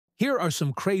Here are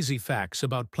some crazy facts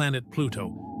about planet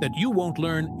Pluto that you won't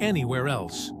learn anywhere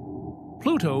else.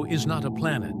 Pluto is not a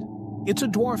planet. It's a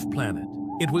dwarf planet.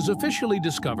 It was officially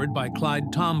discovered by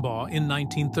Clyde Tombaugh in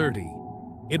 1930.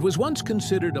 It was once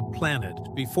considered a planet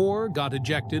before got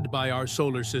ejected by our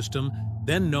solar system,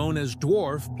 then known as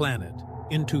dwarf planet,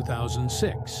 in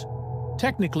 2006.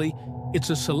 Technically, it's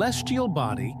a celestial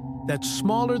body that's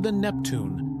smaller than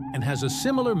Neptune and has a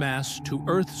similar mass to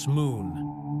Earth's moon.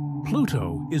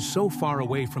 Pluto is so far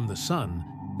away from the Sun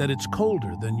that it's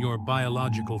colder than your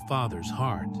biological father's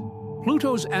heart.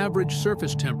 Pluto's average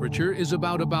surface temperature is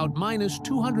about minus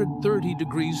 230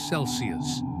 degrees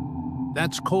Celsius.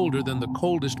 That's colder than the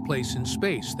coldest place in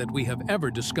space that we have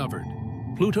ever discovered.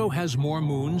 Pluto has more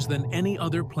moons than any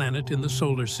other planet in the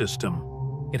solar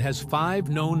system. It has 5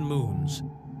 known moons.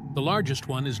 The largest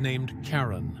one is named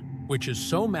Charon, which is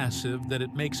so massive that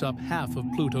it makes up half of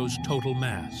Pluto's total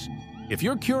mass. If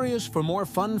you're curious for more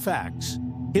fun facts,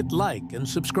 hit like and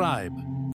subscribe.